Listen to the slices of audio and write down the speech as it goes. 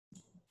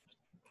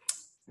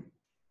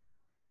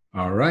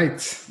All right.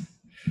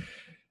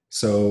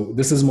 So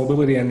this is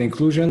Mobility and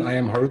Inclusion. I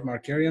am Harut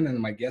Markarian, and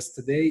my guest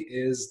today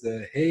is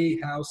the Hay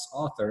House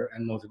author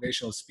and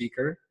motivational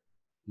speaker,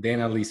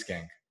 Dana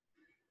Leeskang.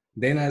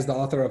 Dana is the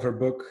author of her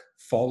book,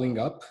 Falling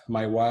Up,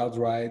 My Wild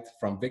Ride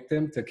from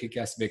Victim to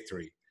Kick-Ass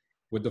Victory,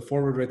 with the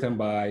foreword written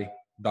by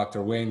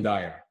Dr. Wayne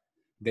Dyer.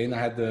 Dana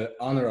had the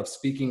honor of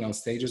speaking on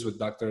stages with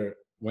Dr.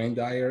 Wayne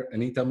Dyer,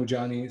 Anita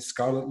Mujani,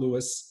 Scarlett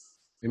Lewis,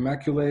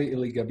 Immaculée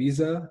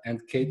Iligabiza, and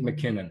Kate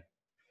McKinnon.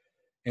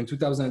 In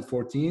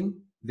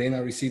 2014,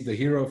 Dana received the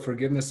Hero of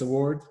Forgiveness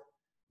Award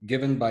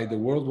given by the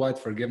Worldwide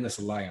Forgiveness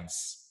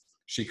Alliance.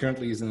 She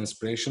currently is an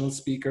inspirational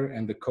speaker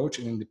and the coach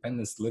in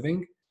independence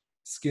living,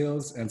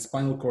 skills, and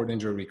spinal cord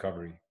injury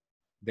recovery.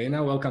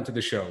 Dana, welcome to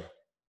the show.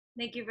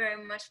 Thank you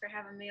very much for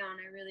having me on.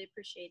 I really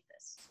appreciate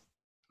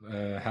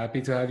this.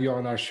 Happy to have you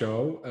on our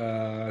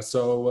show.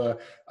 So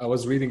I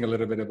was reading a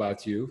little bit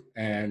about you,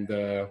 and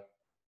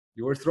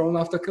you were thrown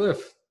off the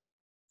cliff.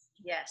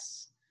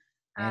 Yes.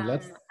 I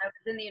was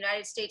in the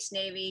United States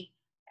Navy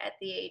at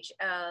the age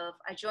of,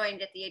 I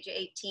joined at the age of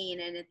 18,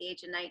 and at the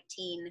age of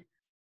 19,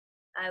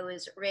 I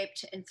was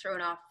raped and thrown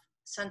off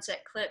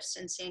Sunset Cliffs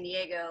in San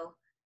Diego,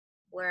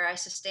 where I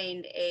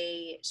sustained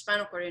a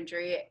spinal cord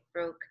injury. It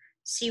broke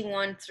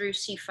C1 through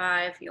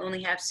C5. You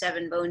only have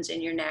 7 bones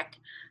in your neck,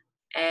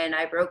 and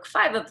I broke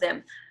 5 of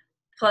them,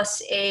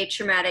 plus a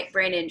traumatic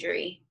brain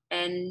injury.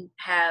 And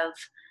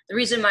the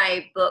reason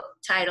my book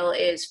title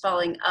is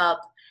Falling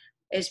Up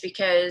is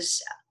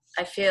because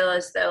I feel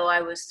as though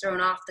I was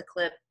thrown off the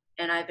cliff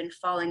and I've been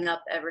falling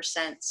up ever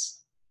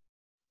since.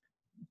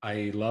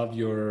 I love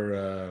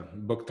your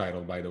book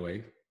title, by the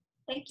way.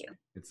 Thank you.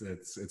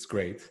 It's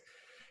great.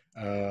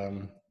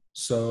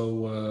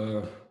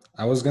 So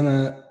I was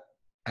gonna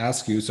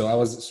ask you. So I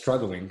was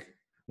struggling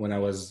when I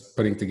was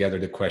putting together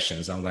the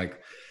questions. I'm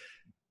like,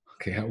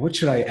 okay, what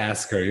should I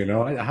ask her? You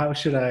know, how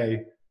should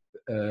I,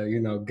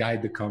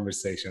 guide the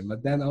conversation?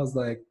 But then I was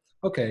like,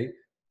 okay,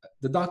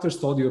 the doctors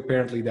told you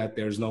apparently that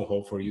there's no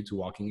hope for you to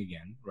walking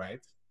again,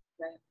 right?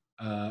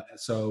 Right.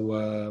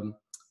 So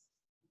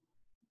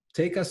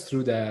take us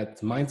through that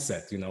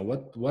mindset. You know,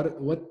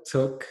 what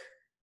took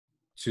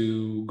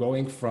to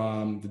going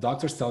from the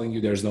doctors telling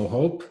you there's no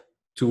hope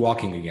to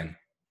walking again?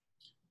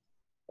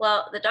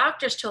 Well, the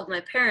doctors told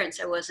my parents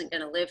I wasn't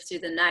going to live through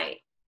the night.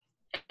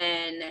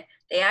 And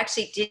they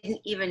actually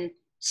didn't even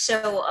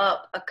sew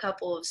up a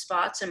couple of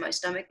spots in my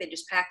stomach. They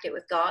just packed it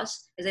with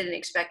gauze because they didn't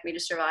expect me to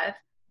survive.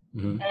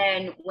 Mm-hmm.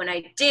 And when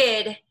I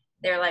did,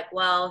 they're like,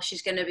 well,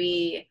 she's going to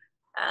be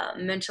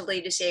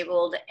mentally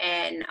disabled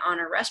and on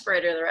a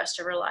respirator the rest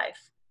of her life,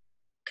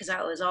 because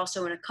I was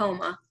also in a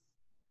coma.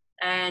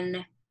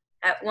 And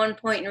at one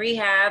point in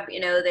rehab,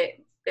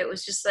 it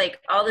was just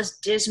like all this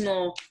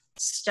dismal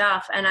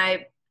stuff. And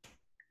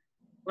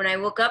when I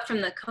woke up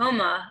from the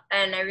coma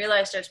and I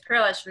realized I was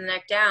paralyzed from the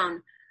neck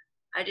down,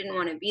 I didn't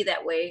want to be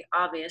that way,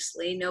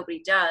 obviously.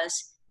 Nobody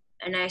does.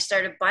 And I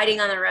started biting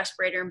on the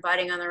respirator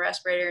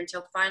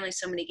until finally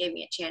somebody gave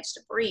me a chance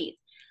to breathe.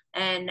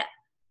 And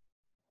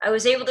I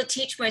was able to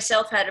teach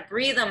myself how to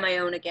breathe on my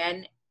own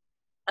again,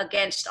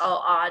 against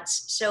all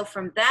odds. So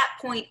from that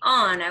point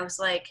on, I was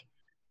like,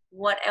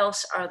 what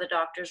else are the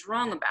doctors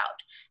wrong about?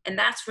 And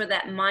that's where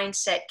that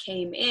mindset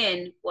came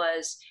in,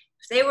 was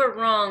if they were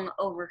wrong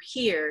over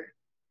here,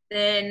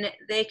 then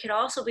they could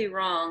also be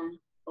wrong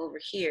over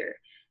here.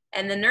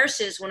 And the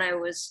nurses, when I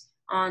was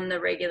on the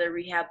regular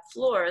rehab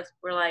floor,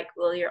 were like,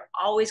 well, you're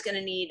always going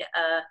to need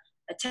a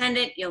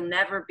attendant. You'll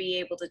never be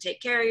able to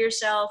take care of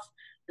yourself.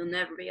 You'll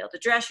never be able to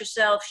dress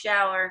yourself,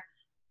 shower.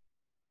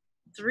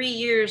 3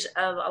 years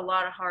of a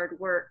lot of hard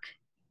work,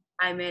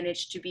 I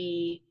managed to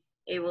be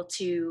able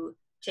to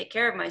take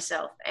care of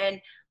myself.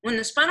 And when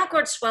the spinal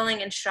cord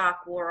swelling and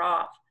shock wore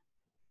off,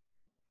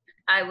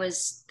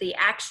 the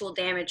actual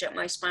damage at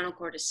my spinal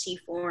cord is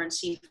C4 and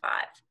C5,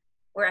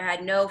 where I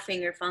had no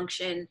finger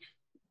function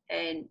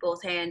in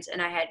both hands,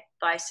 and I had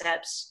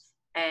biceps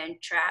and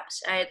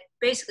traps. I had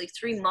basically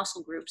 3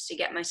 muscle groups to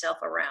get myself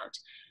around.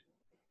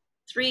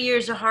 3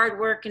 years of hard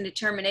work and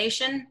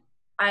determination,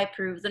 I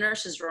proved the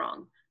nurses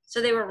wrong. So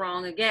they were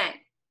wrong again.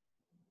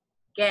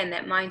 Again,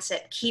 that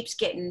mindset keeps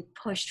getting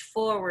pushed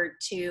forward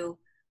to,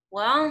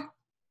 well,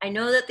 I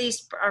know that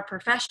these are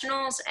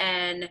professionals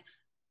and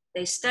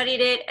they studied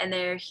it and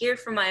they're here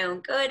for my own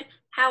good.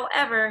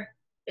 However,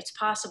 it's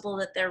possible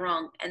that they're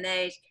wrong. And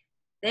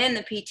then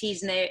the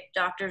PTs and the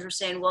doctors were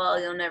saying, well,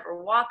 you'll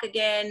never walk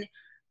again.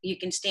 You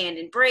can stand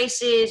in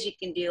braces. You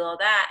can do all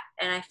that.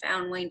 And I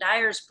found Wayne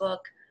Dyer's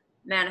book,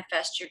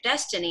 Manifest Your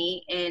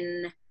Destiny,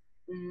 in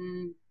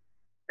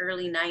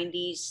early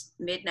 90s,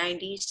 mid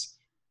 90s.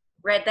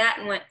 Read that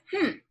and went,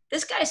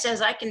 this guy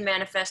says I can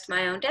manifest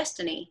my own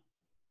destiny.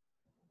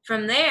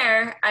 From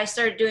there, I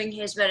started doing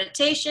his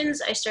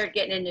meditations. I started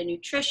getting into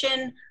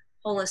nutrition,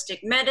 holistic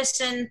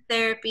medicine,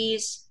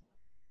 therapies,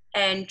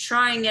 and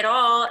trying it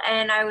all.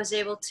 And I was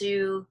able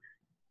to,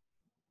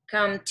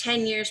 come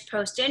 10 years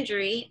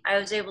post-injury, I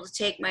was able to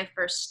take my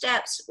first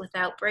steps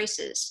without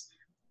braces.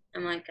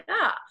 I'm like,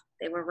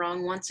 they were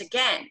wrong once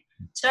again.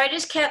 So I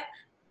just kept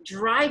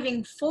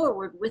driving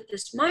forward with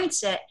this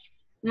mindset.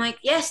 I'm like,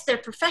 yes, they're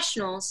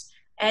professionals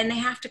and they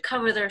have to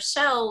cover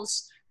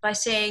themselves by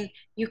saying,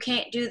 you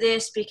can't do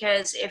this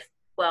because if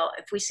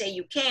we say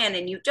you can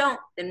and you don't,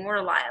 then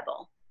we're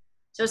liable.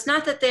 So it's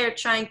not that they're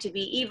trying to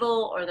be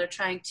evil or they're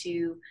trying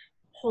to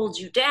hold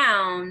you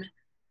down.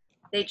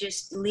 They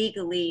just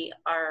legally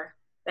are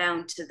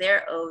bound to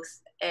their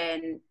oath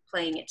and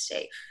playing it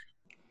safe.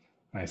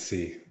 I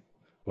see.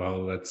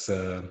 Well, that's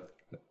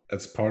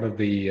part of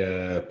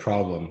the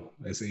problem.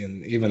 Is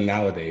in even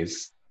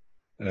nowadays,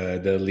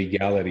 the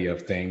legality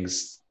of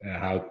things,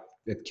 how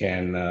it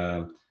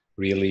can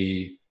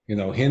really,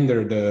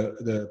 hinder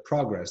the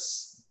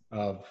progress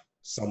of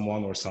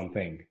someone or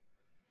something.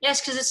 Yes,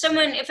 because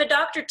if a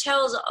doctor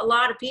tells a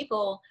lot of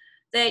people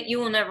that you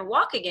will never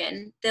walk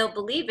again, they'll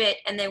believe it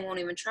and they won't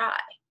even try.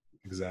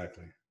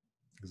 Exactly.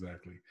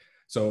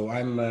 So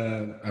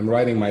I'm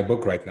writing my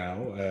book right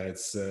now.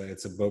 It's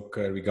a book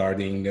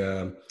regarding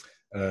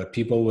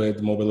people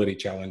with mobility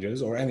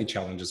challenges, or any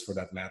challenges for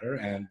that matter,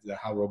 and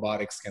how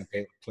robotics can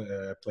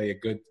play a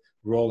good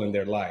role in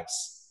their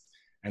lives.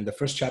 And the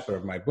first chapter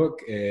of my book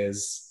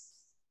is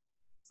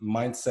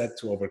mindset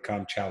to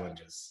overcome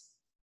challenges.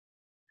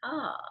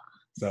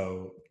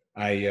 So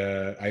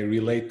I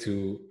relate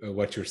to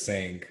what you're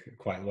saying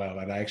quite well,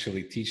 and I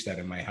actually teach that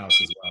in my house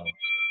as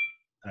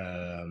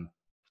well.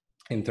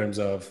 In terms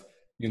of,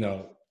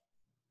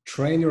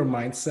 train your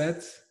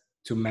mindset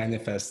to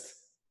manifest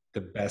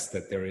the best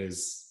that there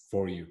is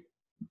for you.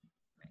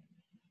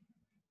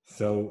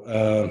 So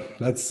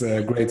that's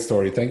a great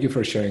story. Thank you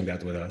for sharing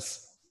that with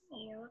us.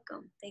 You're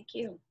welcome. Thank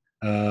you.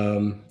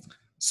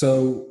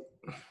 So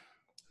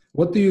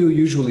what do you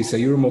usually say?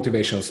 You're a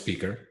motivational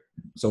speaker.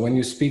 So when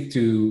you speak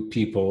to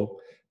people,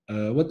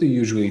 what do you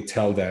usually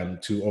tell them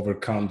to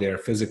overcome their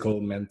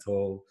physical,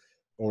 mental,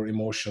 or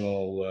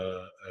emotional,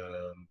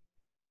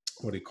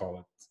 what do you call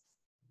it?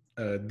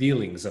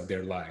 Dealings of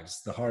their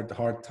lives, the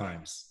hard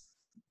times?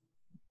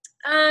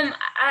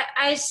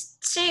 I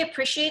say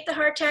appreciate the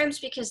hard times,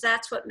 because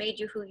that's what made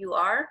you who you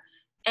are.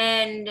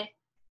 And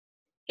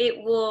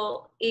it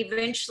will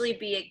eventually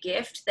be a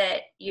gift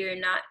that you're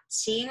not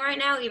seeing right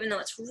now, even though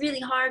it's really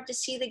hard to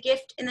see the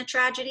gift in the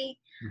tragedy.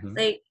 Mm-hmm.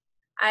 Like,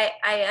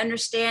 I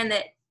understand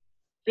that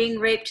being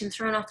raped and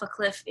thrown off a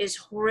cliff is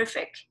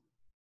horrific.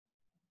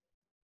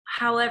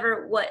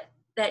 However, what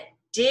that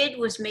did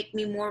was make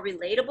me more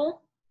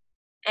relatable.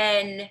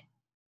 And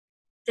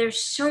there's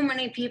so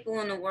many people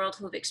in the world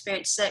who have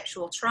experienced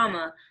sexual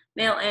trauma,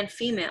 male and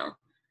female,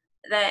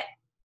 that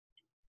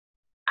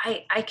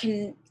I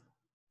can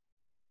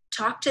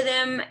talk to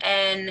them,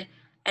 and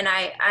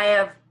I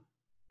have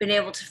been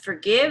able to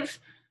forgive,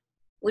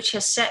 which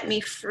has set me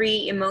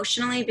free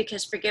emotionally,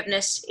 because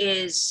forgiveness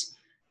is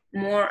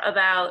more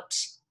about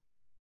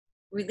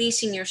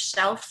releasing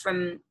yourself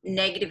from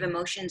negative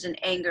emotions and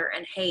anger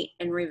and hate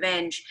and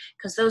revenge,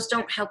 because those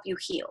don't help you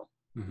heal.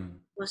 Mm-hmm.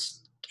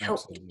 Those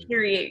help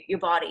deteriorate your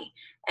body,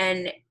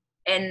 and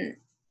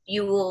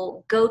you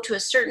will go to a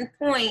certain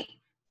point,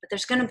 but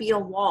there's going to be a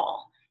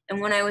wall. And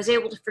when I was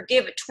able to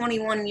forgive at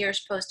 21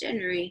 years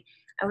post-injury,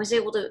 I was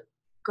able to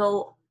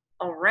go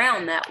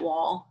around that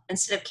wall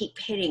instead of keep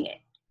hitting it.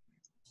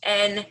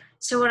 And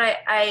so what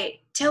I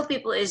tell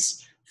people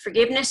is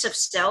forgiveness of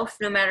self,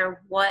 no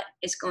matter what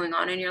is going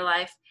on in your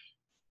life.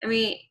 I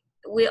mean,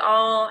 we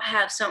all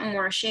have something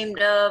we're ashamed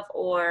of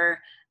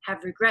or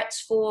have regrets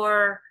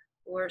for,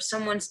 or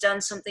someone's done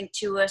something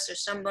to us, or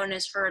someone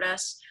has hurt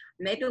us.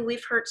 Maybe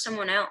we've hurt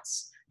someone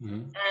else.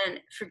 Mm-hmm.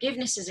 And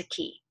forgiveness is a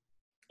key.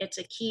 It's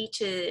a key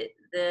to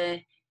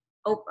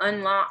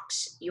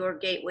unlocks your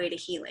gateway to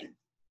healing.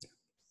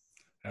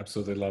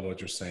 Absolutely love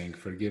what you're saying.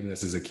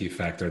 Forgiveness is a key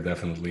factor,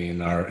 definitely,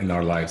 in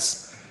our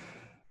lives.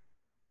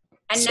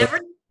 And never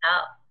giving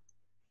up.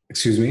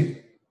 Excuse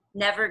me?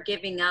 Never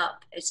giving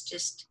up. It's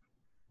just.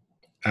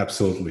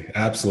 Absolutely,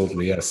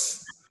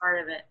 yes. Part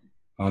of it.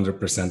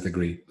 100%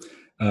 agree.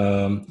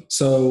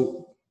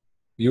 So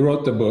you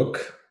wrote the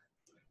book,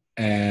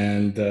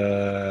 and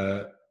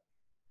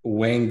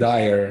Wayne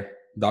Dyer,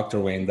 Dr.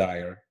 Wayne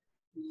Dyer,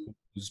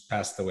 who's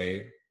passed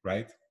away,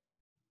 right?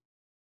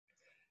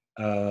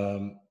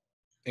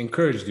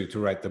 Encouraged you to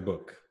write the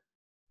book,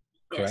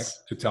 correct?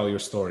 Yes. To tell your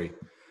story.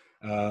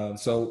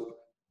 So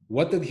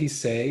what did he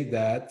say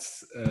that,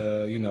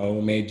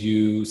 made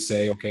you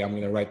say, okay, I'm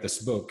going to write this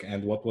book?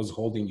 And what was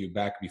holding you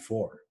back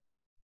before?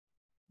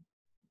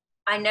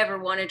 I never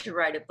wanted to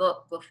write a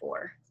book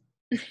before.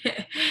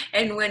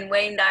 And when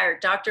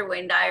Dr.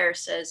 Wayne Dyer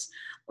says,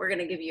 we're going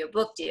to give you a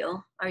book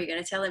deal, are you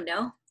going to tell him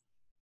no?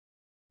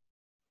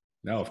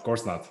 No, of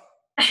course not.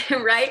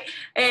 Right?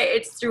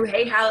 It's through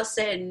Hay House,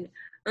 and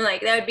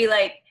like, that would be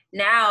like,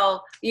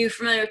 now, you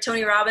familiar with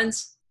Tony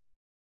Robbins?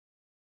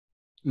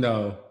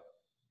 No.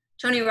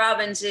 Tony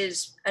Robbins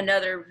is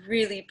another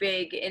really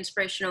big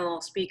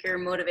inspirational speaker,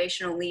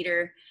 motivational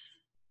leader.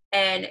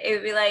 And it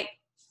would be like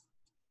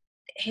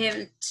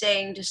him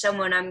saying to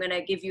someone, I'm going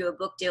to give you a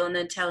book deal, and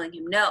then telling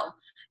him no.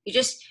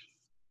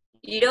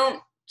 You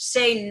don't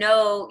say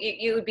no.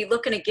 You would be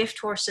looking a gift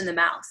horse in the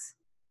mouth.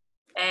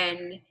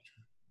 And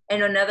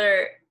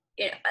another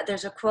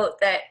there's a quote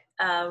that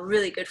a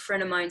really good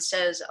friend of mine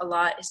says a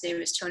lot. His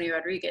name is Tony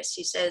Rodriguez.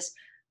 He says,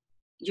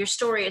 your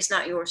story is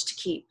not yours to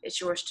keep, it's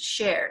yours to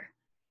share,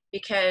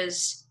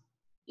 because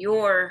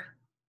your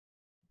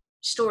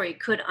story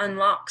could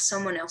unlock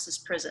someone else's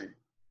prison.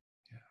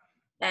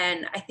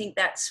 And I think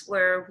that's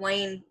where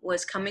Wayne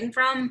was coming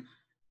from,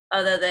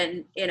 other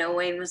than,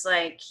 Wayne was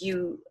like,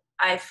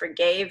 I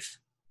forgave,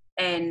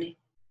 and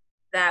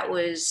that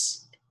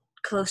was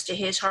close to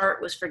his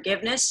heart, was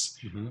forgiveness.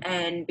 Mm-hmm.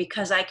 And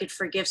because I could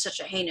forgive such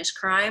a heinous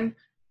crime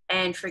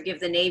and forgive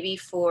the Navy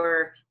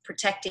for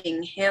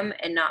protecting him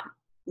and not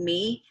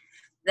me,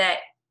 that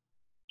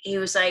he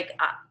was like,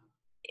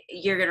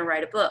 you're going to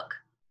write a book.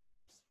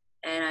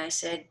 And I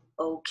said,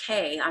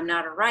 okay, I'm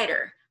not a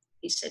writer.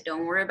 He said,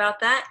 don't worry about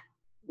that.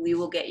 We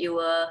will get you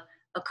a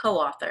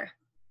co-author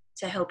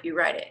to help you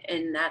write it.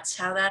 And that's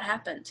how that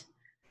happened.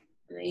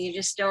 I mean, you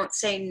just don't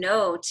say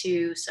no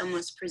to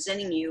someone's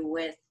presenting you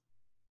with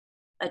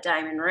a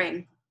diamond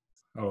ring.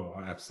 Oh,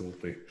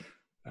 absolutely.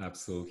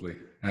 Absolutely.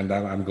 And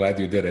I'm glad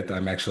you did it.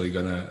 I'm actually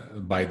going to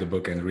buy the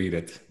book and read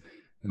it.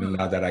 And then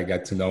now that I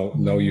got to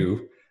know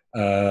you,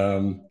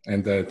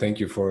 and thank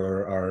you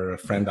for our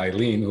friend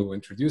Eileen, who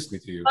introduced me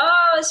to you.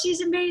 Oh,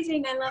 she's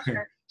amazing. I love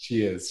her.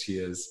 She is.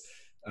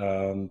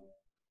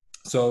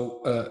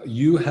 So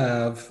you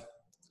have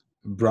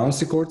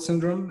Brown-Sequard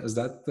syndrome. Is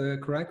that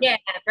correct? Yeah,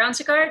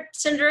 Brown-Sequard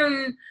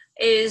syndrome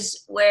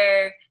is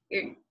where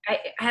I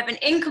have an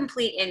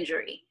incomplete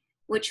injury,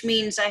 which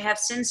means I have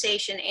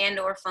sensation and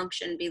or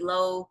function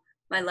below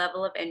my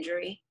level of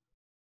injury.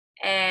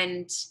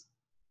 And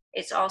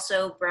it's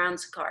also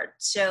Brown-Sequard.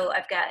 So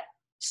I've got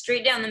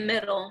straight down the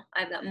middle,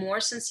 I've got more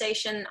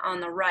sensation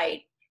on the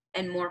right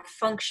and more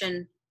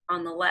function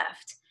on the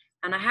left.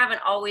 And I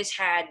haven't always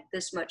had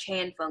this much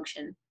hand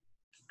function.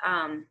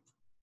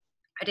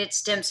 I did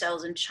stem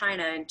cells in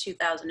China in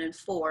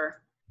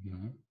 2004.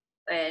 Mm-hmm.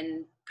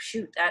 And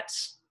shoot,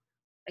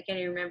 I can't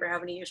even remember how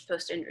many years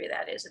post-injury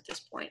that is at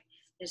this point.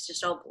 It's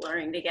just all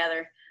blurring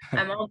together.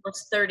 I'm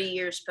almost 30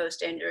 years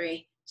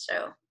post-injury,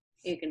 so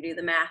you can do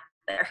the math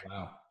there.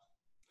 Wow.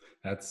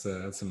 That's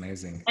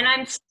amazing. And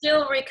I'm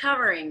still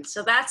recovering.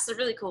 So that's the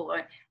really cool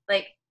one.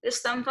 Like this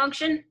thumb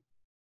function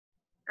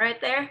right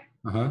there,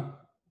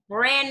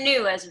 brand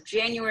new as of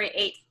January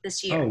 8th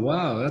this year. Oh,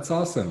 wow. That's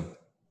awesome.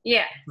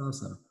 Yeah.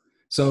 That's awesome.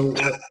 So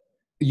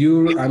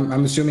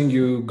I'm assuming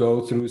you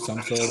go through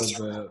some sort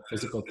of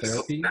physical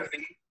therapy?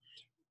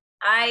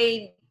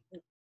 I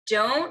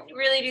don't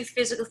really do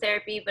physical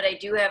therapy, but I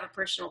do have a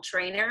personal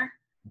trainer.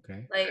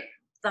 Okay. Like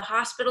the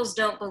hospitals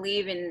don't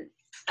believe in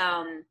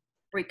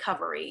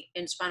recovery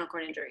in spinal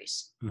cord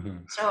injuries. Mm-hmm.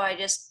 So I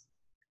just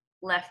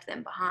left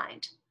them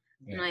behind.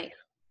 Yeah. Like,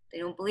 they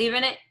don't believe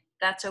in it.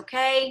 That's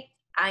okay.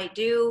 I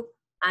do.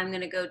 I'm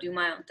going to go do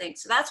my own thing.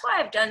 So that's why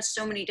I've done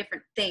so many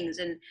different things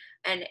and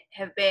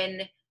have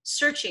been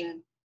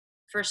searching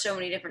for so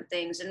many different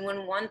things. And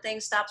when one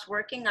thing stops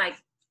working, I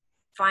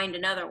find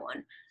another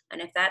one. And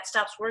if that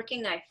stops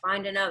working, I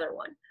find another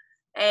one.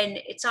 And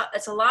it's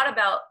a lot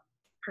about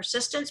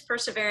persistence,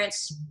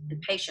 perseverance, and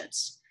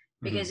patience.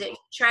 Because if you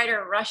try to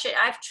rush it,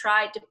 I've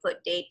tried to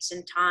put dates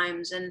and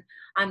times, and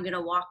I'm going to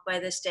walk by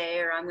this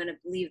day, or I'm going to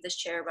leave this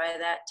chair by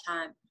that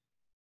time.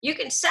 You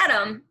can set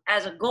them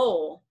as a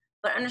goal,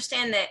 but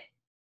understand that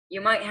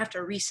you might have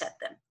to reset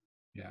them.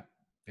 Yeah.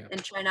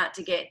 And try not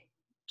to get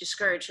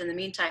discouraged in the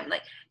meantime.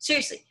 Like,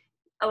 seriously,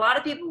 a lot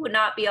of people would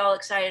not be all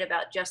excited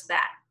about just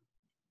that,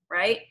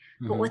 right?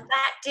 Mm-hmm. But what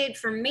that did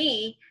for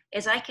me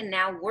is I can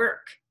now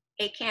work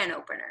a can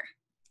opener.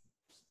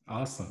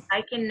 Awesome.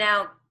 I can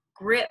now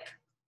grip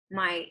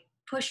my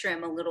push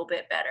rim a little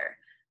bit better.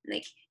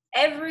 Like,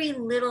 every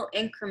little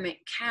increment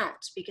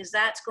counts because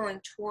that's going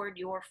toward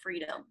your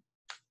freedom.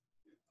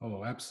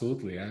 Oh,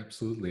 absolutely.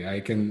 I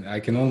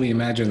can only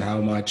imagine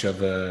how much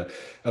of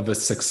a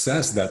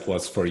success that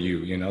was for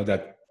you,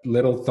 that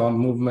little thumb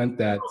movement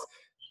that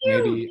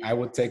maybe I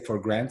would take for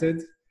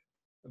granted,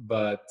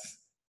 but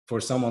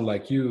for someone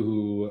like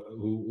you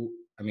who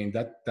I mean,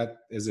 that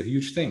is a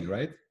huge thing,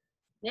 right?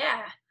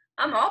 Yeah,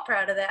 I'm all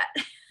proud of that.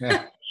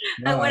 Yeah.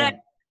 No, when I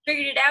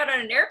figured it out on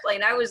an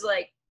airplane, I was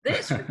like,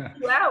 this for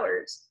 2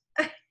 hours.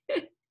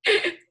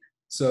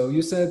 So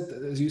you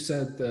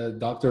said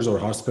doctors or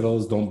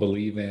hospitals don't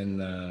believe in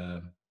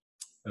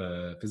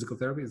physical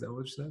therapy. Is that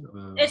what you said?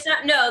 It's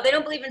not. No, they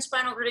don't believe in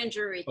spinal cord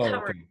injury recovery.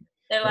 Oh, okay.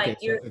 They're like,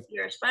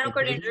 you're a spinal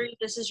cord injury.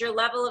 This is your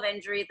level of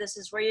injury. This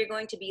is where you're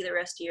going to be the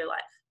rest of your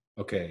life.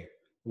 Okay,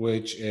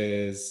 which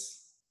is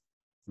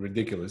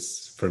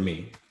ridiculous for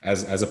me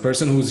as a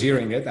person who's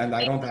hearing it, and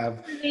I don't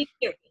have.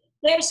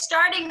 They're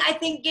starting, I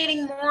think,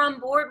 getting more on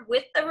board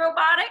with the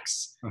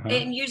robotics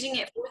and using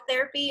it for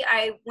therapy.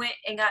 I went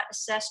and got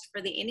assessed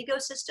for the Indigo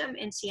system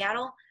in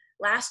Seattle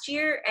last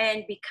year,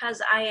 and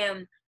because I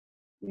am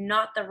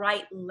not the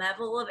right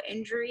level of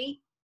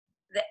injury,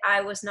 that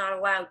I was not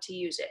allowed to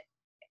use it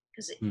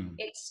because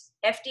it's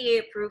FDA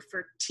approved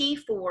for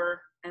T4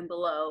 and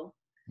below,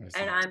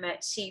 and I'm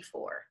at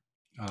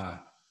C4.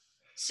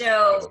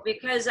 So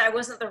because I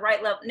wasn't the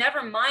right level,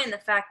 never mind the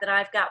fact that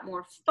I've got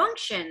more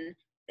function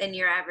than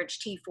your average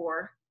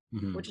T4,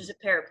 which is a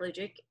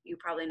paraplegic. You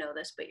probably know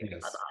this, but your other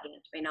Yes.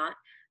 audience may not.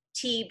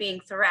 T being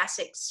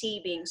thoracic,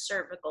 C being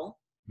cervical.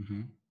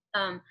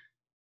 Um,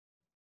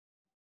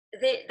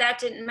 that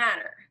didn't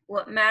matter.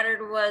 What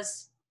mattered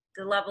was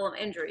the level of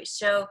injury.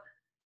 So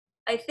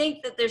I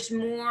think that there's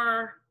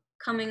more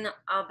coming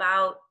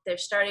about. They're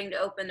starting to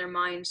open their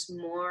minds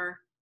more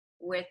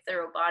with the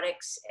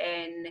robotics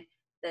and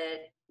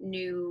the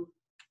new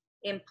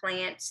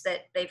implants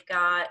that they've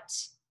got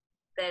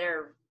that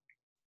are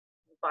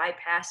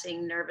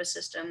bypassing nervous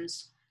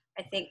systems.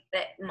 I think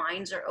that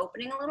minds are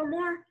opening a little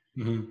more,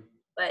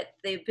 but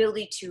the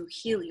ability to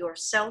heal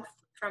yourself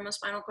from a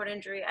spinal cord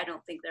injury, I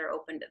don't think they're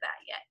open to that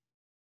yet.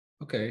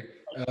 Okay.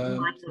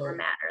 Mind over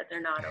matter,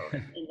 they're not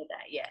into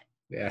that yet.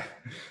 Yeah.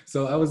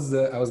 So I was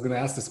going to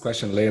ask this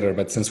question later,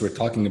 but since we're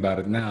talking about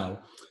it now,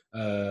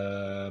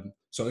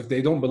 so if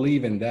they don't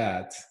believe in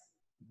that,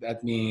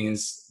 that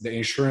means the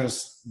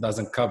insurance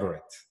doesn't cover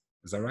it.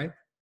 Is that right?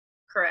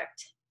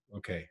 Correct.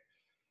 Okay.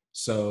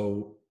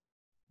 So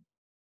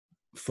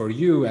for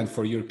you and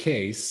for your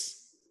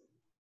case,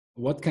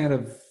 what kind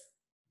of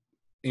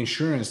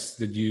insurance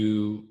did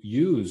you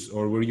use,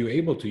 or were you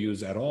able to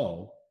use at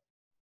all?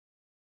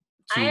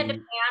 I had to pay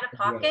out of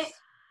pocket,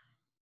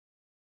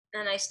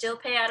 and I still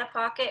pay out of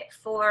pocket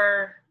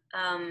for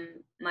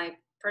my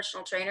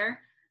personal trainer.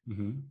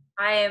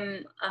 I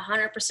am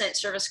 100%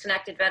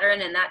 service-connected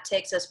veteran, and that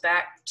takes us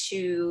back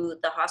to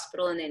the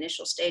hospital in the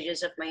initial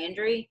stages of my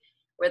injury,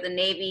 where the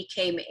Navy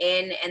came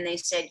in and they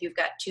said, you've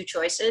got two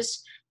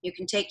choices. You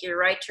can take your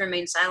right to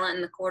remain silent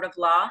in the court of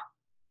law.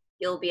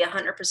 You'll be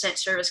 100%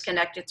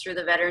 service-connected through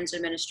the Veterans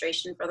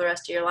Administration for the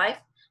rest of your life.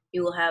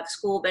 You will have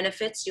school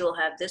benefits. You will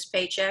have this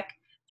paycheck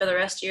for the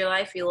rest of your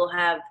life. You will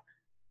have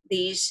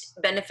these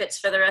benefits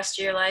for the rest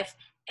of your life.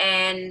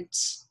 And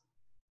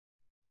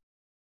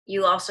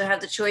you also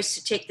have the choice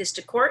to take this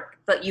to court,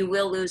 but you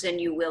will lose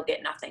and you will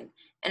get nothing.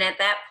 And at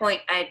that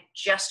point, I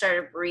just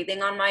started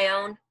breathing on my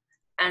own,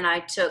 and I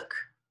took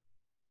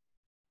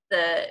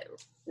the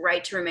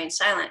right to remain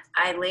silent.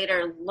 I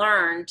later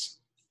learned,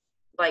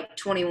 like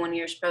 21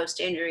 years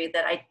post-injury,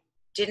 that I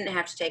didn't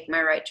have to take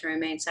my right to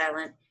remain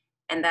silent,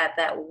 and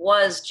that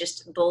was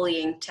just a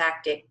bullying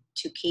tactic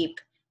to keep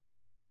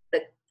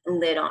the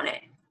lid on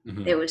it.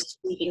 It was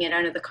sweeping it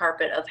under the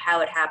carpet of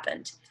how it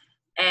happened.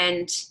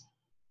 And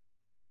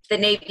the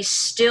Navy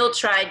still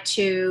tried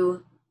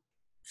to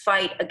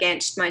fight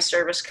against my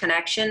service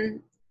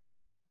connection.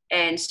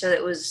 And so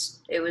it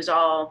was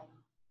all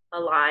a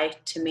lie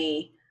to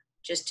me,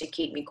 just to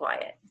keep me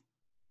quiet.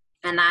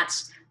 And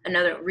that's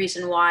another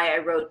reason why I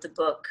wrote the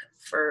book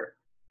for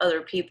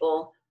other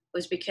people,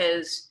 was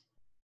because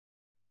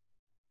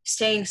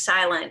staying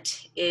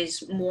silent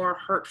is more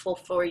hurtful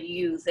for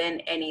you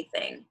than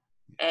anything.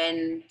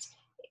 And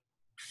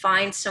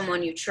find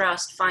someone you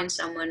trust, find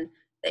someone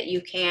that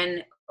you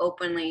can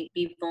openly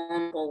be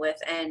vulnerable with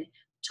and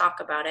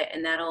talk about it.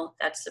 And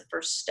that's the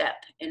first step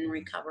in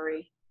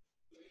recovery.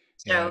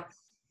 So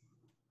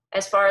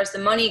as far as the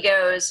money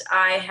goes,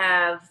 I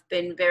have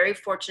been very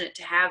fortunate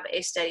to have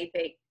a steady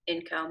pay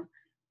income,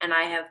 and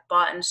I have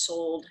bought and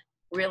sold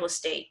real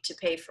estate to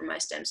pay for my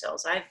stem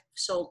cells. I've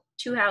sold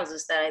 2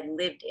 houses that I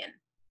lived in.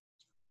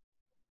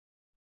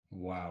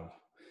 Wow.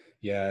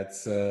 Yeah,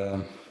 it's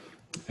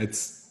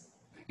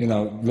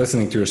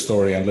listening to your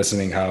story and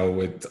listening how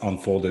it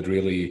unfolded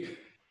really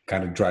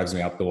kind of drives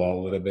me up the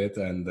wall a little bit.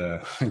 And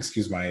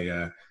excuse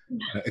my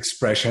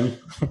expression.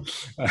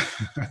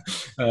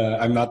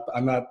 I'm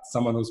not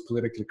someone who's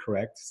politically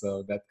correct,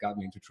 so that got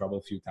me into trouble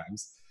a few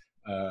times.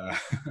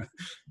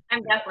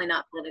 I'm definitely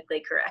not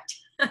politically correct.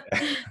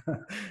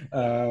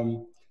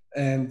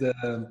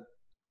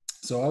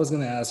 So I was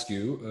going to ask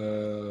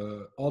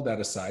you, all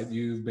that aside,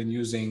 you've been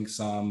using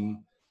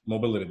some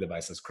mobility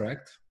devices,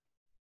 correct?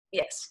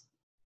 Yes.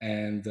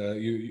 And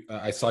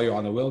I saw you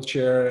on a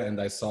wheelchair,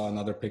 and I saw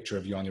another picture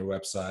of you on your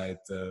website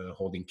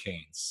holding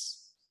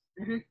canes.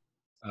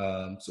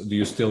 So do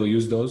you still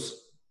use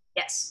those?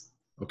 Yes.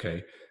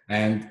 Okay.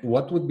 And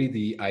what would be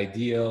the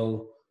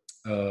ideal,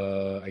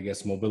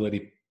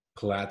 mobility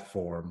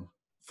platform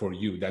for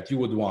you that you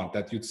would want,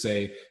 that you'd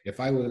say, if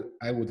I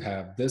would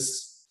have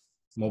this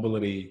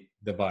mobility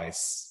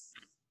device,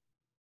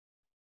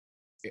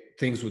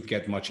 things would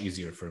get much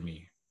easier for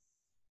me?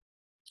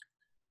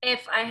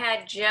 If I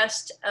had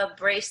just a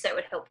brace that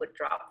would help with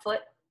drop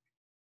foot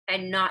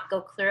and not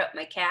go clear up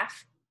my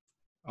calf.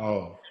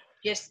 Oh.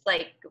 Just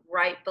like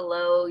right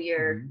below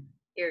your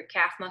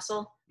calf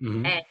muscle,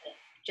 and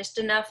just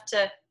enough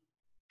to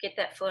get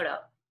that foot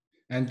up.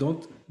 And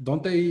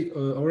don't they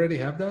already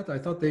have that? I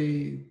thought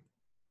they.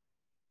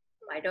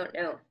 I don't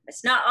know.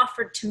 It's not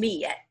offered to me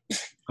yet.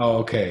 Oh,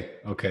 okay.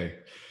 All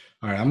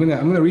right. I'm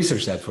gonna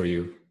research that for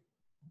you.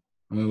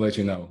 I'm gonna let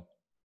you know.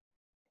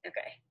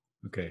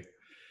 Okay.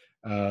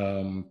 I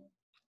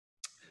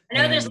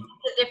know there's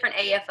lots of different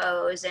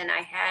AFOs, and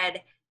I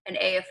had an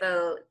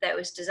AFO that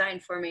was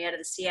designed for me out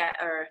of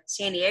the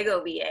San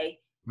Diego VA.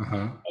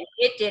 And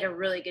it did a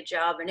really good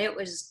job, and it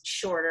was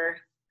shorter,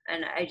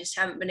 and I just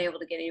haven't been able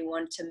to get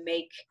anyone to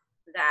make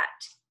that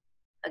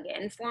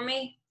again for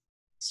me.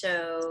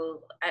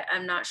 So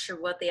I'm not sure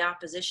what the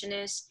opposition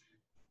is.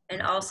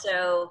 And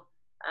also,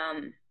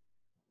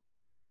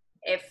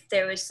 if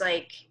there was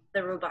like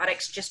the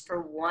robotics just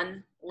for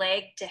one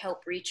leg to help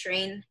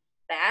retrain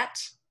that,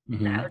 that would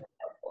Mm-hmm. be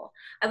helpful.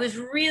 I was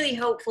really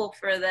hopeful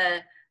for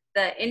the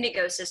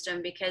Indigo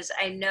system, because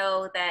I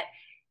know that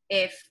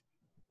if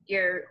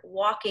you're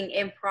walking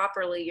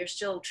improperly, you're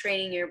still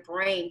training your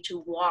brain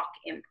to walk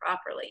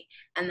improperly.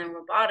 And the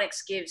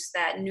robotics gives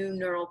that new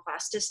neural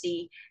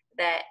plasticity,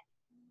 that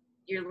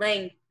you're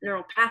laying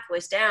neural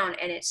pathways down,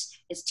 and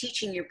it's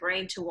teaching your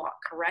brain to walk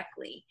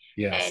correctly.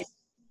 Yes.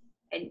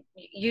 And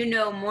you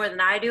know more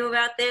than I do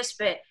about this,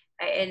 but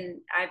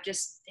I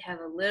just have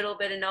a little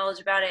bit of knowledge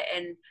about it.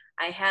 And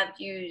I have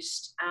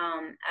used,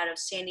 out of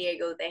San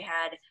Diego, they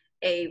had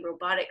a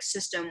robotic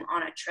system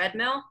on a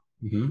treadmill,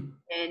 Mm-hmm.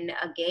 and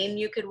a game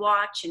you could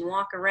watch and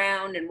walk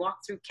around and walk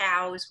through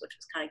cows, which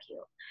was kind of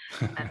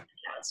cute.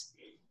 Cows.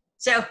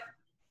 So,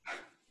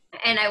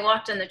 and I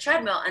walked on the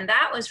treadmill, and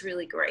that was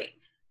really great,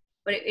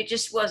 but it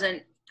just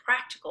wasn't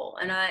practical.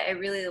 And I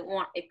really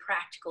want a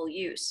practical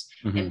use.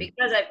 And Mm-hmm.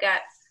 because I've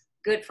got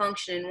good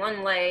function in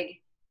one leg,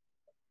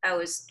 I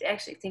was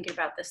actually thinking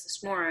about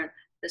this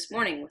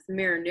morning with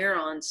mirror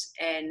neurons,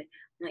 and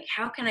I'm like,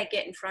 how can I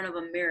get in front of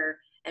a mirror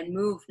and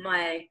move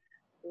my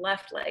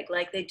left leg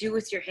like they do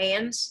with your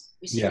hands?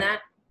 You seen Yeah.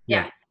 that?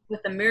 Yeah. Yeah,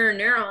 with the mirror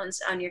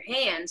neurons on your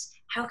hands,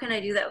 how can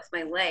I do that with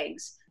my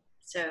legs?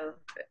 So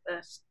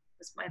that's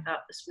my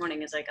thought this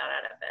morning as I got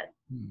out of bed.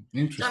 So I'm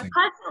Interesting.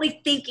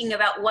 constantly thinking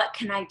about what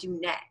can I do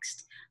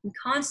next. I'm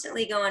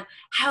constantly going,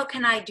 how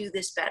can I do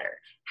this better?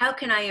 How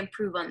can I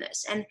improve on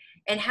this?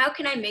 And how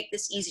can I make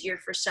this easier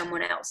for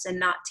someone else and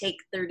not take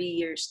 30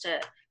 years to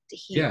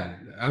heal? Yeah,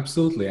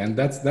 absolutely. And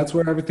that's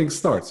where everything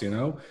starts, you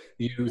know.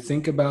 You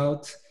think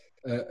about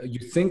you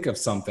think of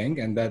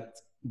something, and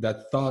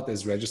that thought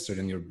is registered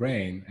in your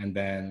brain, and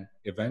then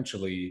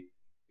eventually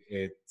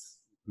it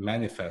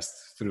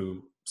manifests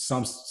through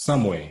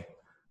some way,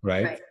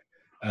 right?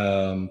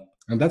 Right.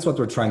 And that's what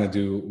we're trying to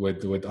do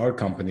with our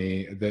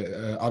company.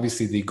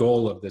 Obviously the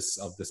goal of this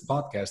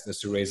podcast is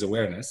to raise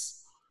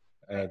awareness.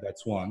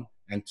 That's one.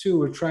 And two,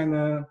 we're trying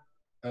to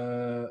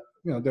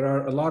there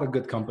are a lot of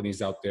good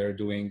companies out there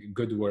doing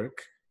good work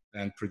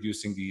and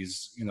producing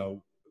these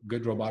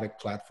good robotic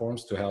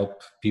platforms to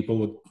help people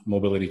with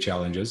mobility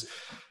challenges.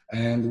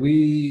 And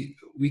we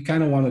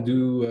kind of want to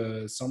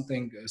do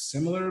something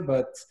similar,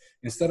 but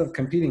instead of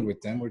competing with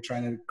them, we're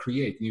trying to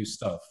create new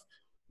stuff.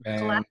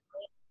 And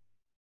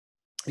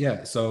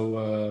yeah,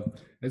 so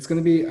it's going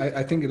to be,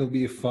 I think it'll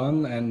be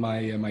fun. And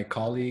my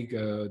colleague,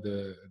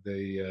 the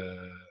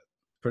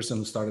person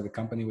who started the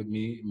company with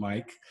me,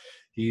 Mike,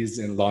 he's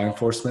in law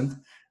enforcement,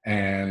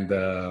 and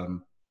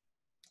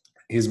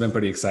he's been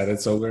pretty excited.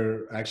 So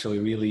we're actually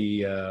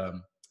really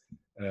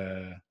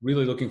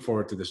looking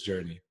forward to this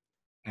journey,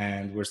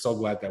 and we're so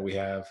glad that we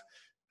have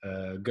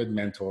good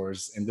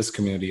mentors in this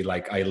community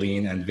like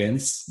Eileen and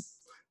Vince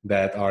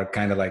that are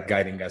kind of like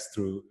guiding us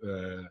through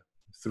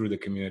the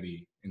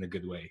community in a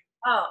good way.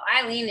 Oh,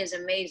 Eileen is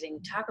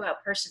amazing. Talk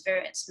about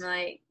perseverance. I'm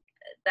like,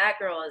 that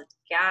girl has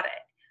got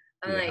it.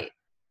 I'm Yeah. like,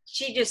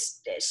 she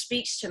just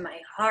speaks to my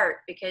heart,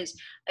 because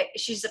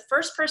she's the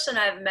first person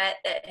I've met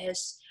that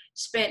has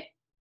spent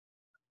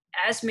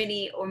as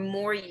many or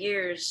more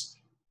years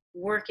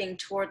working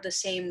toward the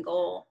same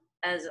goal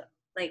as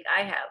like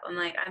I have. I'm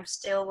like, I'm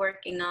still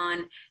working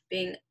on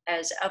being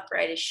as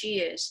upright as she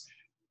is,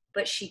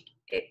 but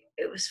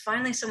it was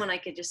finally someone I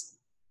could just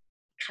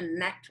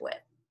connect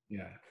with.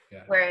 Yeah.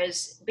 Yeah.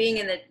 Whereas being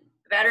in the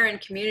veteran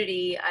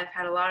community, I've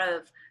had a lot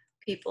of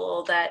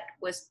people that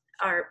with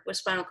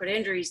spinal cord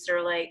injuries,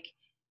 they're like,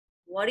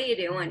 what are you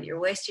doing? You're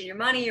wasting your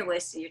money, you're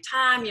wasting your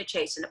time, you're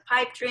chasing a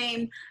pipe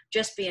dream,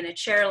 just be in a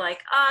chair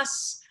like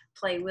us,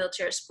 play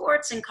wheelchair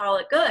sports and call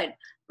it good.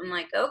 I'm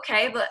like,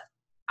 okay, but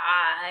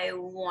I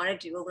want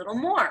to do a little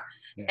more.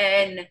 Yeah.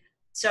 And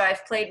so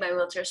I've played my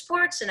wheelchair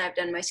sports, and I've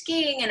done my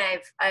skiing, and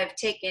I've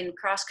taken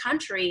cross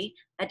country,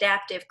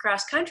 adaptive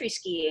cross country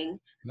skiing.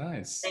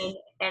 Nice.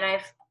 And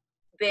I've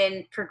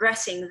been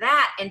progressing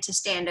that into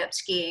stand-up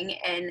skiing,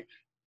 and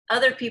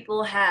other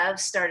people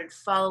have started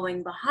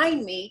following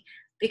behind me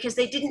because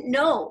they didn't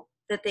know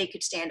that they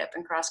could stand up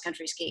and cross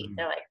country ski. Mm-hmm.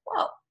 They're like,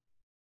 whoa.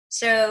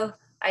 So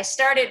I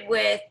started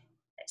with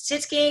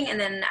sit skiing, and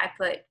then I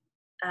put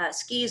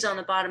skis on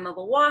the bottom of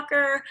a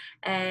walker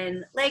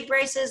and leg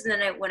braces. And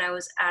then when I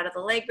was out of the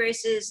leg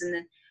braces, and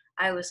then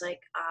I was like,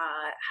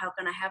 how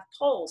can I have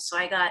poles? So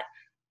I got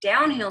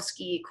downhill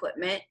ski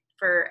equipment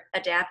for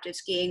adaptive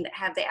skiing that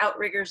have the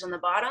outriggers on the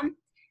bottom.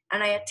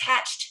 And I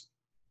attached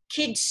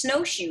kid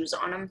snowshoes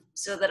on them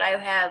so that I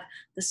have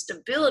the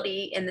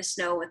stability in the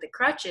snow with the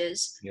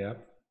crutches. Yeah.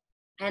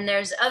 And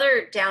there's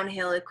other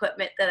downhill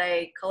equipment that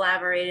I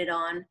collaborated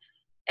on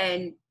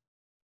and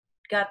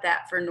got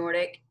that for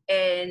Nordic.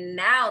 And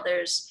now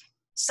there's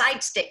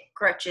side stick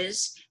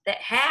crutches that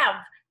have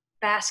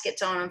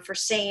baskets on them for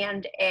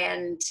sand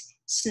and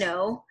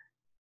snow.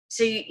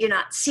 So you're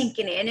not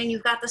sinking in, and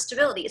you've got the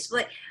stability.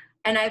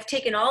 And I've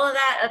taken all of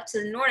that up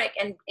to the Nordic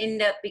and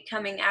end up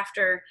becoming,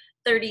 after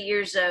 30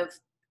 years of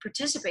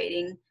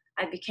participating,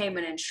 I became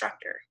an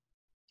instructor.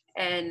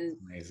 And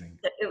Amazing.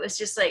 it was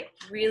just like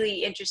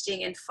really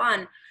interesting and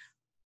fun.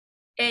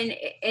 And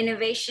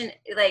innovation,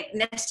 like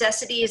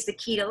necessity is the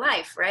key to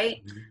life,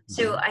 right?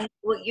 So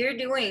what you're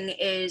doing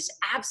is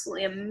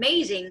absolutely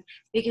amazing,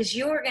 because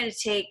you're going to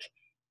take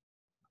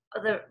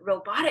the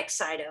robotic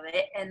side of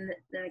it and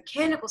the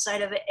mechanical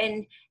side of it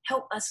and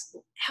help us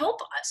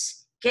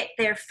get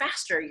there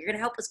faster. You're going to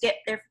help us get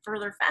there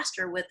further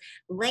faster with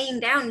laying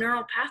down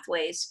neural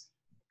pathways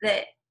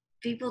that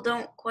people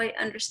don't quite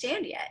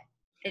understand yet.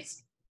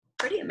 It's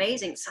pretty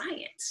amazing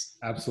science.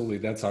 Absolutely,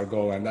 that's our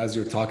goal. And as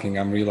you're talking,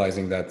 I'm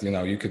realizing that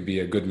you could be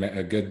a good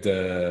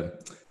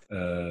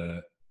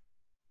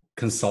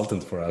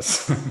consultant for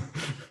us.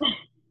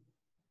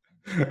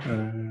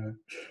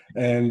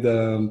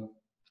 And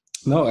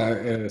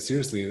no,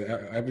 seriously,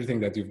 everything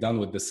that you've done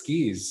with the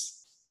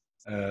skis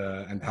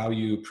and how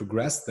you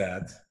progressed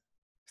that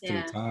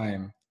through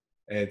time,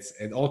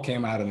 it all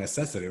came out of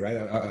necessity, right?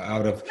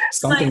 Out of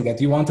something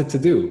that you wanted to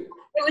do.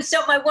 It was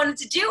something I wanted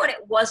to do, and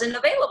it wasn't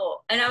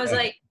available. And I was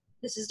like,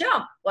 this is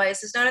dumb. Why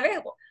is this not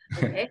available?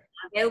 Okay, it's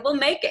not available,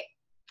 make it.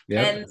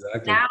 Yeah, and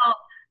exactly.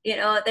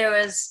 Now, there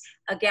was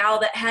a gal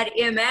that had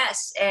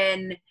MS,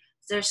 and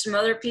there's some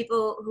other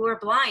people who are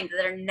blind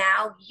that are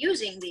now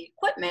using the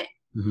equipment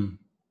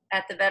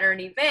at the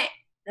veteran event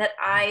that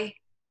I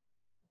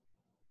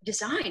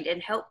designed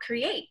and helped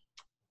create.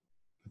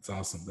 That's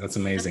awesome. That's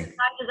amazing.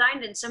 I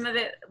designed, and some of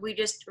it we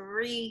just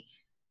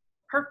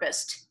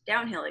repurposed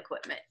downhill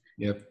equipment.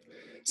 Yep.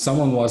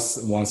 Someone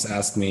once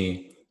asked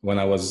me when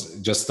I was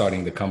just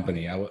starting the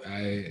company,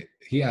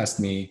 he asked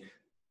me,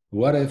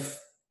 what if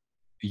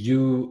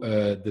you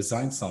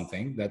designed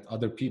something that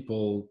other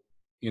people,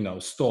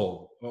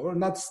 stole, or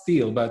not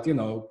steal, but,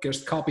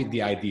 just copied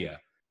the idea,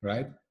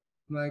 right?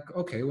 I'm like,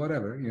 okay,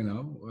 whatever,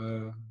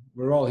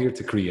 we're all here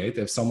to create.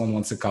 If someone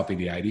wants to copy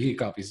the idea, he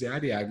copies the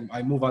idea.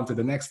 I move on to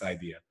the next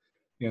idea.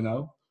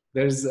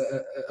 There's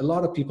a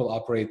lot of people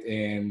operate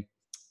in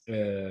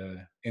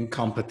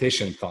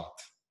competition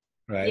thought,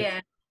 right?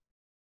 Yeah.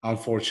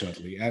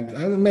 Unfortunately,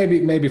 and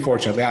maybe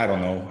fortunately, I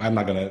don't know. I'm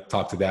not going to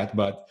talk to that,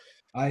 but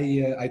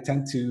I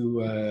tend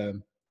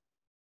to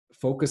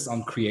focus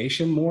on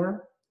creation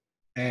more,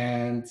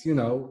 and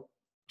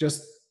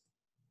just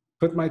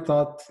put my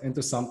thought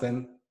into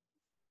something.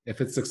 If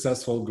it's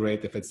successful,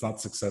 great. If it's not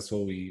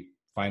successful, we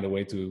find a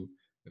way to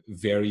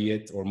vary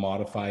it or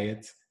modify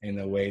it in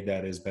a way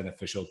that is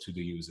beneficial to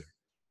the user.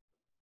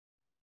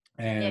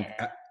 And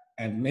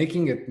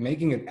making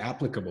it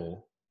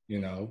applicable,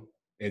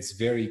 it's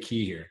very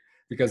key here.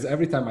 Because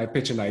every time I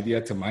pitch an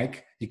idea to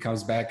Mike, he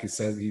comes back, he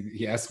says,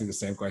 he asks me the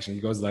same question. He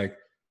goes like,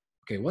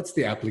 okay, what's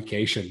the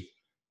application?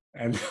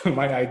 And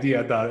my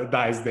idea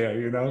dies there,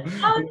 Oh,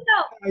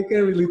 no. I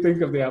can't really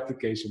think of the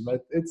application,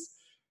 but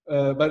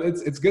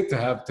it's good to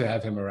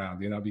have him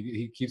around,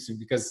 he keeps me,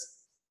 because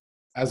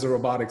as a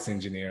robotics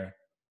engineer,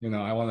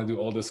 I want to do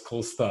all this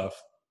cool stuff,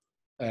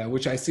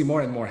 which I see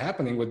more and more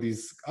happening with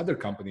these other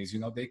companies.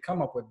 They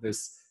come up with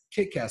this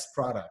kick-ass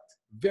product,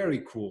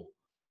 very cool.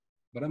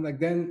 But I'm like,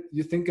 then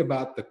you think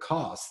about the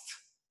cost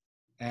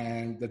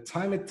and the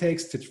time it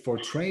takes for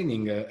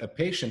training a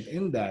patient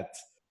in that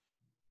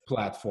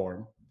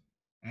platform.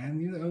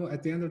 And,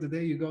 at the end of the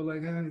day, you go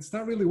like, it's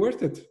not really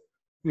worth it,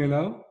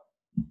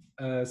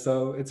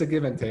 So it's a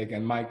give and take.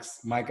 And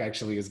Mike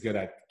actually is good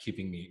at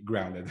keeping me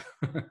grounded.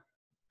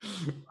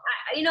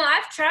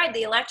 I've tried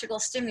the electrical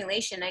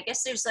stimulation. I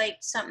guess there's like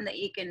something that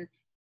you can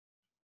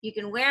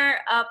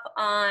wear up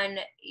on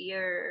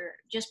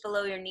just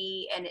below your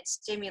knee, and it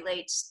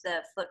stimulates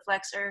the foot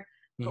flexor.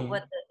 But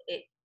what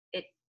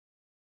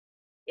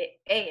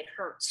it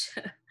hurts.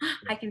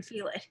 I can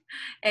feel it.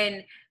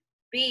 And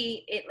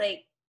B, it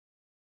like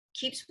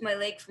keeps my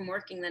leg from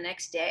working the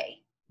next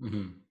day.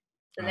 The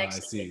next I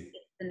see.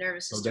 The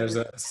nervous system. So there's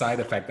a side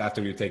effect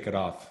after you take it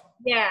off.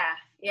 Yeah.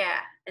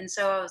 And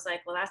so I was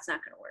like, well, that's not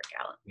going to work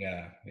out.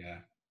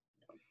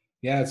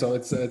 Yeah. So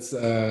it's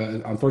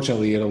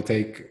unfortunately, it'll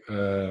take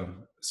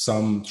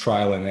some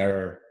trial and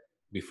error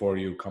before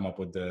you come up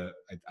with the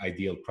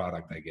ideal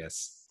product, I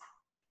guess.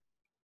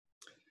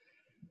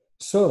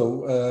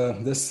 So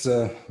this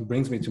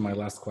brings me to my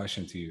last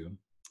question to you.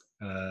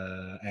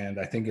 And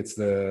I think it's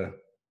the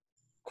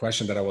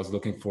question that I was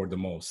looking for the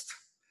most.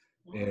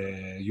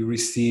 You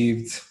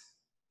received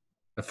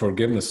a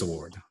forgiveness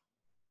award.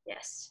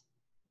 Yes.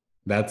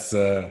 That's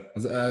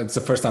it's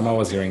the first time I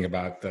was hearing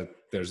about that.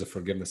 There's a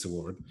forgiveness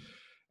award,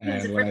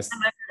 and the first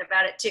time I heard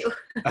about it too.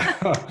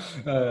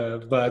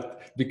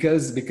 But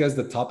because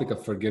the topic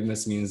of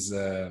forgiveness means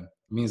a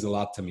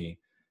lot to me,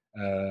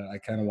 I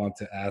kind of want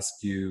to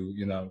ask you.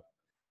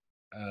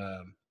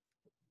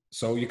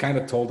 So you kind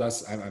of told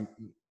us.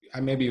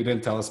 Maybe you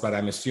didn't tell us, but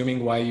I'm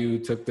assuming why you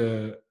took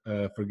the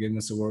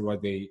forgiveness award, why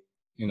they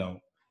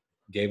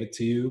gave it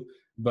to you.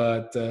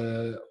 But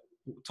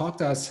talk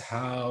to us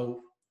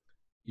how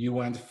you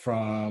went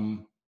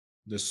from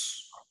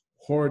this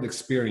horrid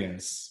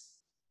experience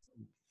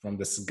from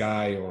this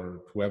guy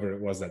or whoever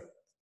it was that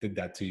did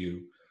that to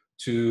you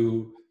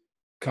to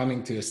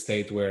coming to a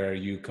state where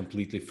you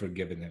completely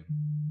forgiven him?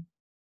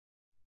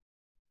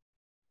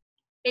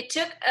 It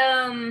took,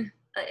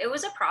 it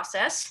was a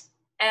process.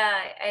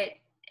 I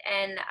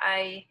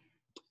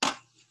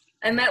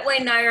met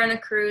Wayne Dyer on a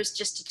cruise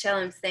just to tell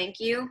him thank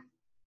you.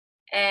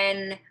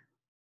 And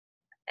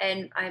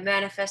I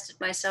manifested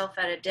myself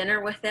at a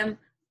dinner with him,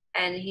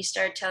 and he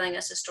started telling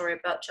us a story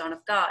about John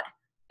of God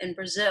in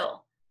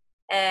Brazil,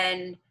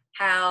 and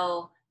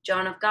how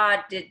John of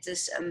God did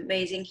this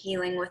amazing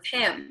healing with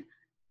him.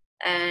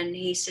 And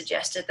he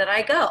suggested that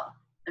I go.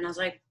 And I was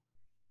like,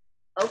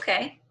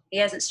 okay, he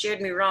hasn't steered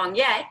me wrong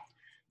yet.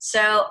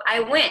 So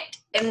I went,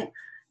 and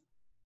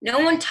no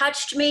one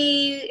touched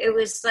me. It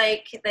was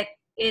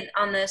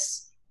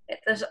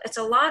it's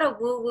a lot of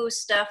woo-woo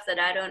stuff that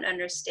I don't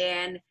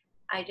understand.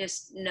 I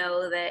just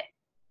know that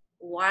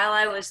while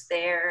I was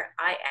there,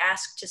 I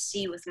asked to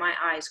see with my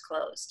eyes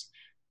closed.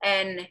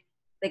 And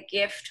the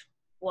gift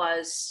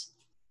was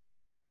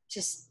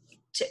just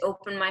to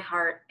open my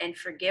heart and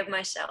forgive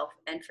myself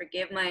and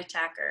forgive my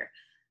attacker.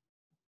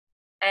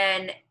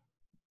 And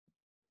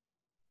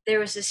there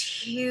was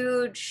this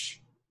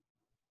huge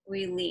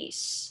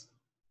release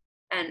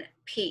and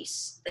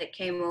peace that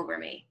came over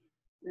me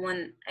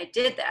when I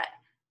did that.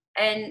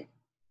 And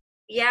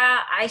yeah,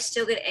 I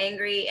still get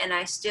angry and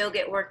I still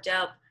get worked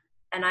up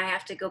and I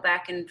have to go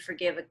back and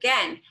forgive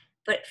again.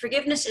 But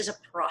forgiveness is a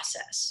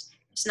process.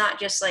 It's not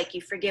just like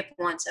you forgive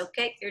once,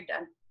 okay, you're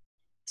done.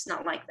 It's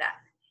not like that.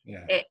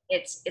 Yeah.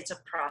 It's a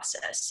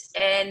process.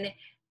 And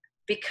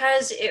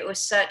because it was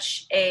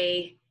such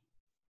a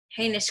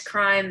heinous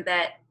crime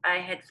that I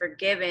had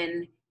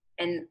forgiven,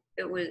 and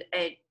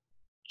I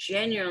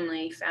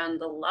genuinely found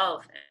the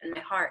love in my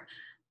heart.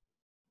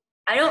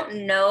 I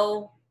don't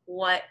know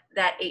what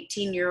that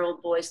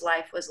 18-year-old boy's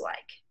life was like.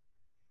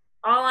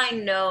 All I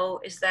know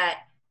is that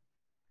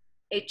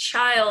a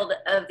child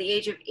of the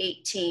age of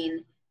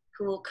 18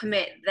 who will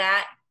commit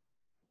that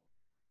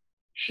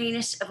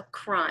heinous of a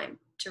crime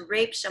to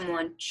rape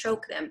someone,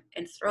 choke them,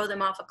 and throw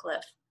them off a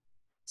cliff,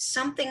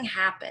 something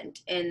happened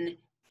in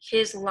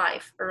his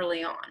life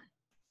early on,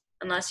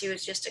 unless he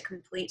was just a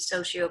complete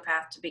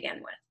sociopath to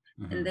begin with.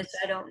 Mm-hmm. And this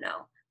I don't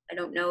know. I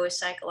don't know his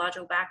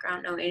psychological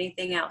background, know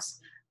anything else.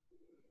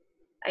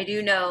 I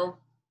do know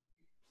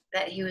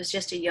that he was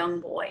just a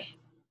young boy.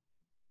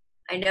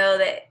 I know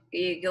that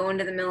you go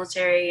into the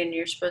military and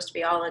you're supposed to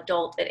be all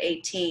adult at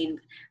 18.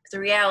 But the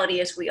reality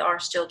is we are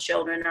still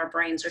children. Our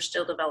brains are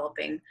still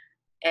developing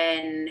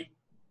and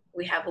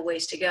we have a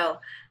ways to go.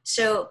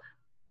 So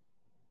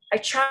I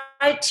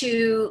tried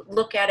to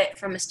look at it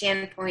from a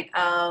standpoint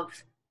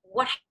of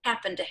what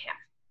happened to him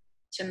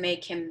to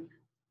make him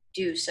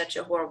do such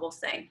a horrible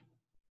thing.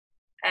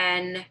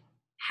 And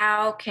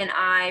how can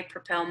I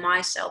propel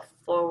myself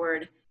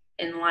forward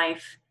in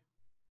life?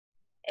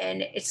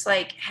 And it's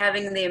like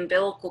having the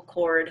umbilical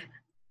cord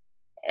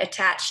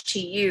attached to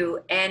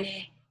you and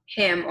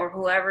him or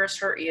whoever's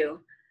hurt you,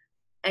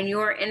 and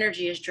your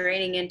energy is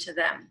draining into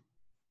them.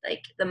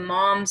 Like the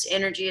mom's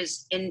energy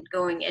is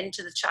going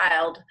into the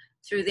child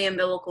through the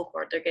umbilical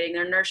cord. They're getting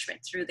their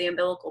nourishment through the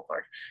umbilical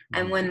cord.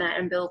 And when that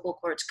umbilical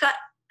cord's cut,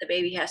 the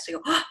baby has to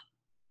go, oh,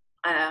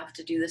 I have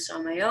to do this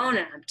on my own,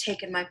 and I'm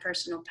taking my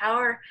personal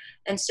power.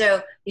 And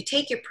so you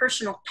take your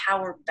personal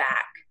power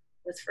back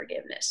with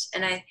forgiveness.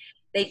 And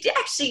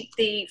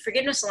the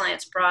Forgiveness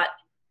Alliance brought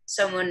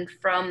someone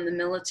from the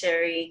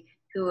military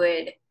who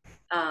had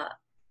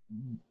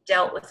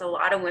dealt with a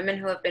lot of women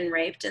who have been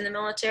raped in the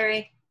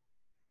military,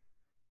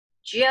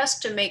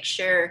 just to make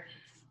sure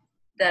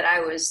that I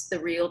was the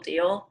real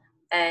deal.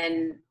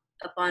 And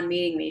upon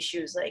meeting me,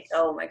 she was like,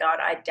 oh my God,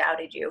 I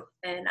doubted you,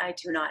 and I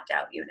do not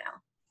doubt you now.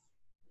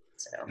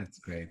 So that's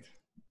great.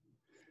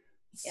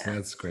 Yeah.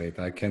 That's great.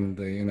 I can,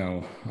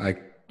 I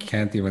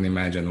can't even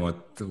imagine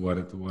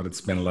what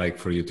it's been like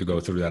for you to go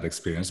through that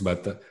experience.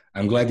 But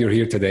I'm glad you're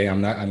here today.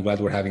 I'm glad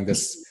we're having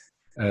this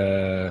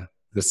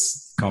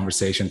this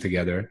conversation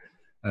together.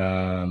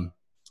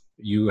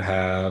 You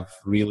have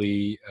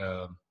really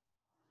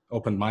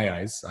opened my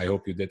eyes. I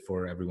hope you did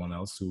for everyone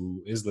else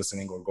who is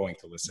listening or going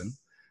to listen.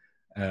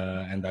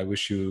 And I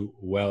wish you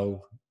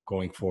well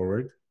going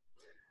forward.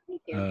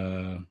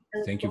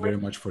 Thank you very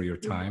much for your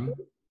time.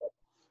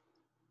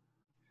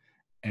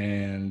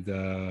 And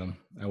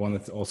I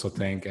want to also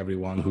thank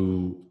everyone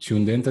who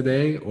tuned in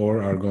today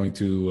or are going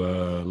to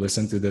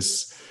listen to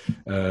this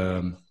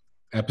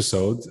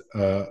episode.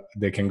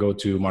 They can go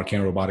to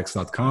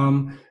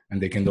markianrobotics.com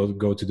and they can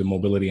go to the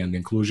mobility and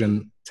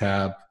inclusion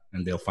tab,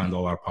 and they'll find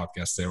all our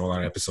podcasts there, all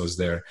our episodes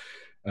there.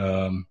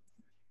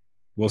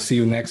 We'll see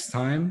you next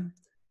time.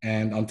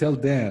 And until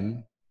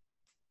then,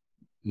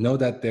 know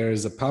that there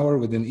is a power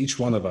within each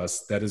one of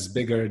us that is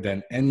bigger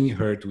than any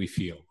hurt we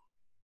feel.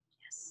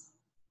 Yes.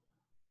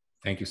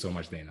 Thank you so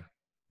much, Dana.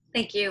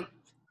 Thank you.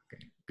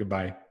 Okay.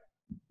 Goodbye.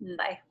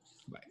 Bye.